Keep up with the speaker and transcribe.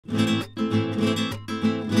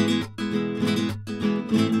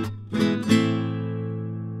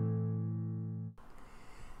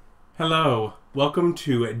Hello, welcome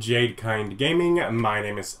to Jadekind Gaming. My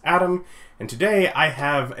name is Adam, and today I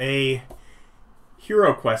have a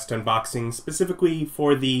HeroQuest unboxing specifically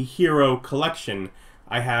for the Hero Collection.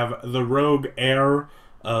 I have the Rogue Heir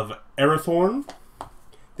of Elethorn.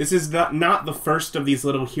 This is not the first of these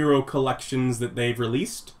little hero collections that they've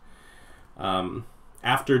released.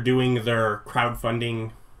 After doing their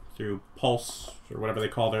crowdfunding through Pulse, or whatever they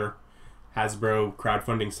call their Hasbro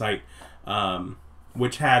crowdfunding site,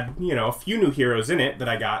 which had, you know, a few new heroes in it that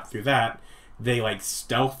I got through that. They, like,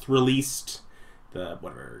 stealth released the,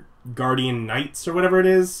 whatever, Guardian Knights or whatever it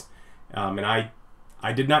is. And I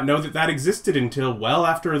did not know that that existed until well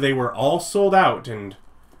after they were all sold out, and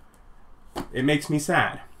it makes me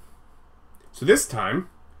sad. So this time,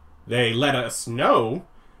 they let us know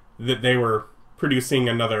that they were producing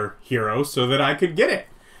another hero so that I could get it.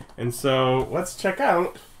 And so, let's check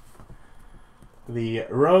out the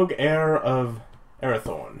Rogue Heir of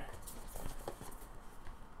Elethorn.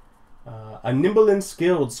 A nimble and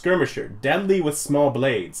skilled skirmisher, deadly with small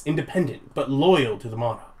blades, independent but loyal to the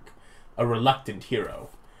monarch, a reluctant hero.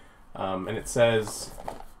 And it says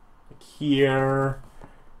here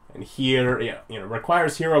and here,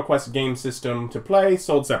 requires HeroQuest game system to play,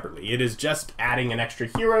 sold separately. It is just adding an extra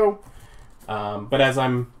hero, but as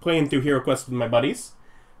I'm playing through HeroQuest with my buddies,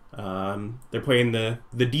 they're playing the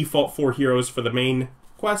default 4 heroes for the main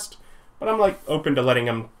quest. But I'm like open to letting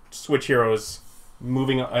them switch heroes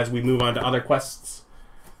as we move on to other quests.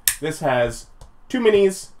 This has 2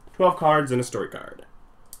 minis, 12 cards, and a story card.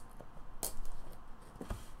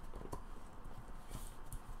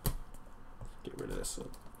 Get rid of this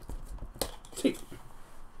tape.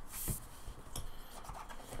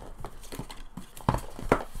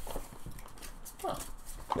 Oh,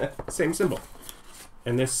 same symbol.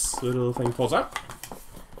 And this little thing pulls up.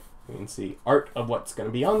 You can see art of what's going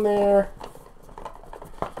to be on there.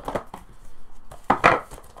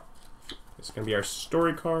 This is going to be our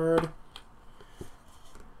story card.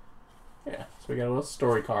 Yeah, so we got a little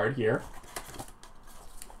story card here.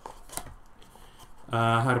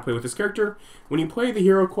 How to play with this character. When you play the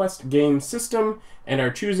HeroQuest game system and are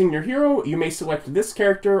choosing your hero, you may select this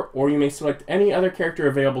character, or you may select any other character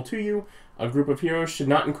available to you. A group of heroes should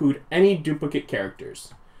not include any duplicate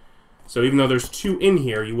characters. So even though there's 2 in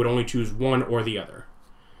here, you would only choose one or the other.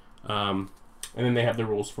 And then they have the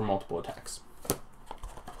rules for multiple attacks.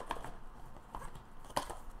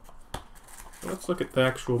 Let's look at the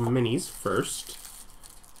actual minis first.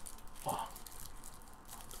 Oh.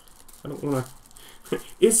 I don't want to...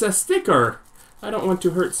 It's a sticker! I don't want to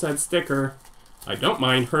hurt said sticker. I don't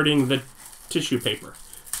mind hurting the tissue paper.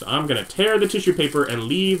 So I'm going to tear the tissue paper and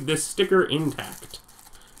leave this sticker intact.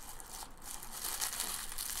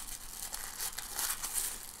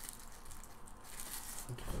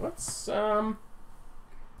 Let's, get as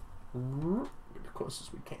close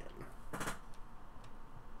as we can.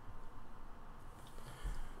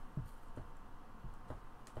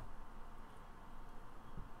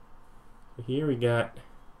 Here we got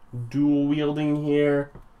dual wielding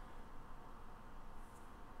here.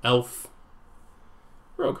 Elf.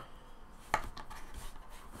 Rogue.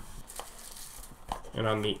 And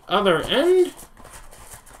on the other end,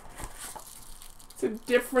 it's a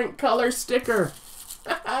different color sticker.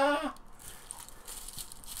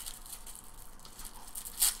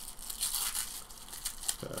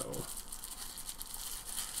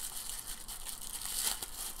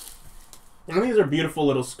 And these are beautiful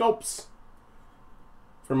little sculpts.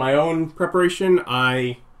 For my own preparation,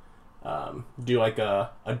 I do like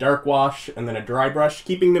a dark wash and then a dry brush,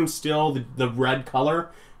 keeping them still the red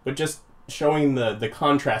color, but just showing the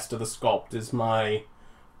contrast of the sculpt is my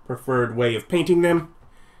preferred way of painting them.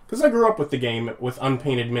 Because I grew up with the game with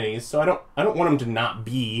unpainted minis, so I don't want them to not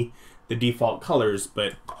be the default colors,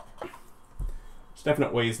 but there's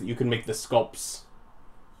definite ways that you can make the sculpts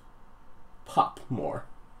pop more.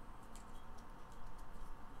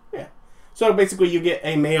 Yeah. So basically you get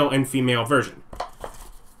a male and female version.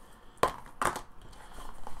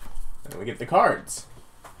 And we get the cards.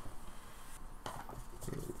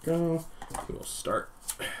 There we go. We'll start.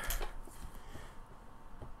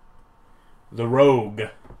 The Rogue.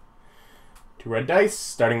 2 red dice,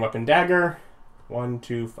 starting weapon dagger. 1,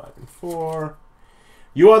 2, 5, and 4.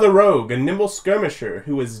 You are the Rogue, a nimble skirmisher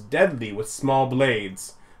who is deadly with small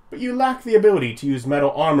blades, but you lack the ability to use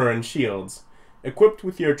metal armor and shields. Equipped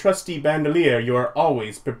with your trusty bandolier, you are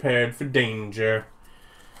always prepared for danger.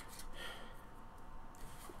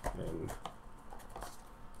 And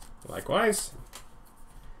likewise,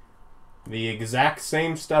 the exact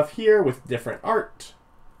same stuff here with different art.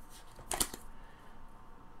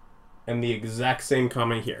 And the exact same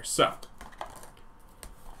comment here. So,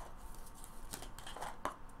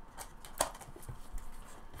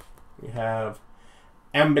 We have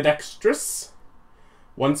ambidextrous.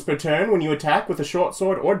 Once per turn, when you attack with a short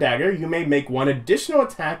sword or dagger, you may make one additional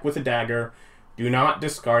attack with a dagger. Do not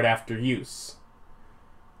discard after use.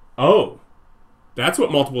 Oh, that's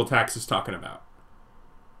what multiple attacks is talking about.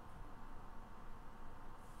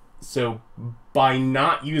 So, by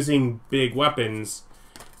not using big weapons,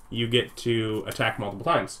 you get to attack multiple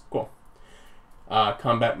times. Cool.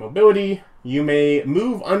 Combat mobility. You may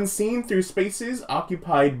move unseen through spaces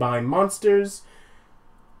occupied by monsters.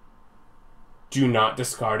 Do not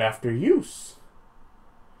discard after use.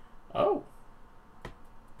 Oh.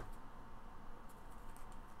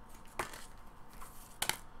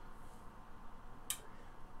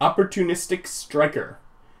 Opportunistic Striker.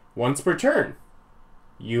 Once per turn,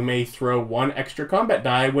 you may throw one extra combat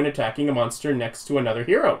die when attacking a monster next to another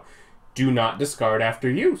hero. Do not discard after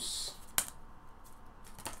use.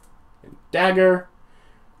 And dagger.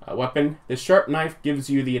 Weapon. This sharp knife gives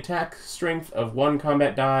you the attack strength of one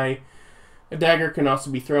combat die. A dagger can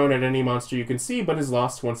also be thrown at any monster you can see, but is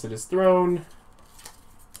lost once it is thrown.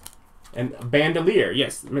 And bandolier.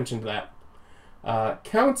 Yes, I mentioned that.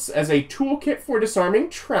 Counts as a toolkit for disarming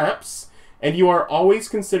traps, and you are always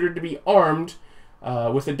considered to be armed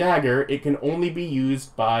with a dagger. It can only be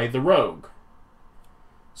used by the rogue.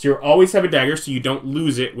 So you always have a dagger, so you don't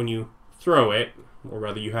lose it when you throw it, or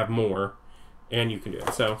rather you have more, and you can do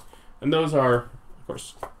it. So, and those are, of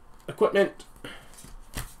course, equipment.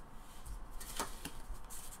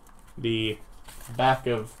 The back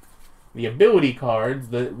of the ability cards,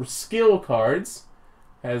 the skill cards,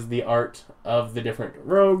 has the art of the different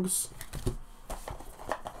rogues.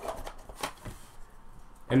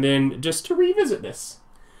 And then, just to revisit this,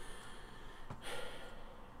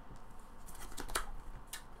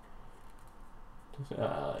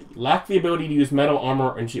 lack the ability to use metal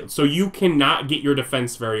armor and shields. So you cannot get your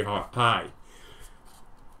defense very high.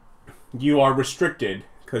 You are restricted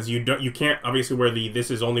because you can't obviously wear this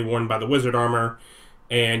is only worn by the wizard armor,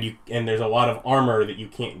 and there's a lot of armor that you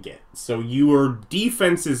can't get. So your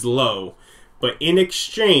defense is low, but in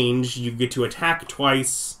exchange you get to attack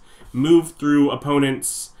twice, move through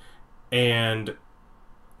opponents, and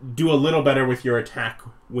do a little better with your attack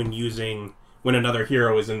when another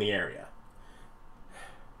hero is in the area.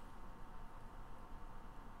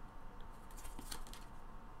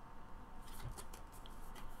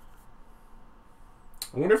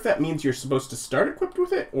 I wonder if that means you're supposed to start equipped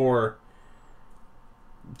with it, or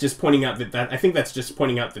just pointing out that I think that's just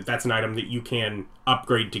pointing out that that's an item that you can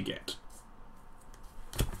upgrade to get.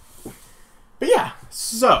 But yeah,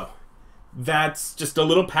 so that's just a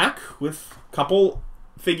little pack with a couple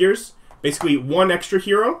figures. Basically one extra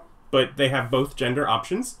hero, but they have both gender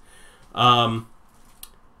options. That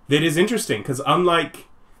is interesting, because unlike,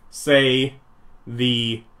 say,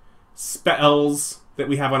 the spells that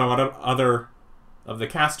we have on a lot of other of the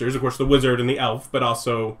casters, of course the wizard and the elf, but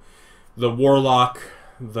also the warlock,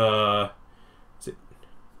 the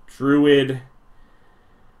druid,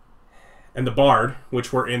 and the bard,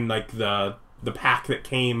 which were in like the pack that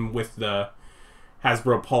came with the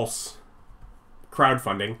Hasbro Pulse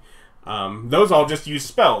crowdfunding. Those all just use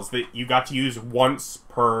spells that you got to use once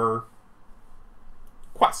per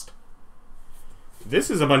quest.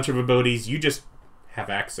 This is a bunch of abilities you just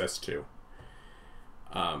have access to.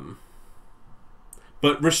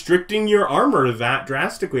 But restricting your armor that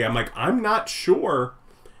drastically, I'm like, I'm not sure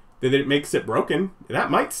that it makes it broken. That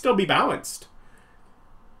might still be balanced.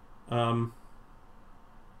 Yeah.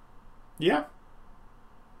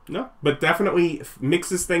 No, but definitely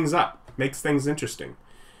mixes things up, makes things interesting.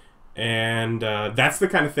 And that's the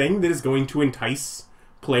kind of thing that is going to entice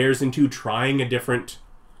players into trying a different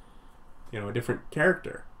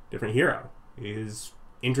character, different hero, is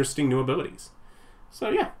interesting new abilities. So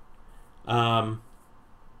yeah.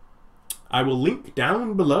 I will link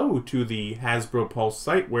down below to the Hasbro Pulse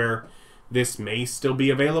site where this may still be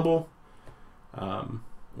available.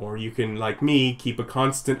 Or you can, like me, keep a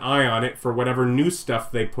constant eye on it for whatever new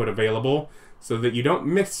stuff they put available so that you don't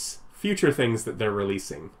miss future things that they're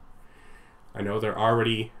releasing. I know they're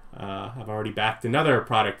already, I've already backed another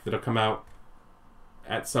product that'll come out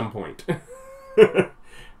at some point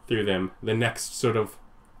through them. The next sort of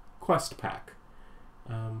quest pack.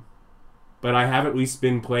 But I have at least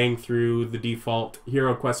been playing through the default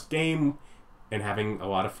HeroQuest game and having a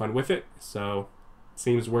lot of fun with it, so it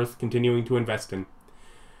seems worth continuing to invest in.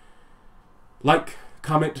 Like,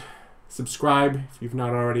 comment, subscribe if you've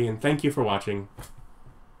not already, and thank you for watching.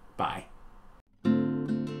 Bye.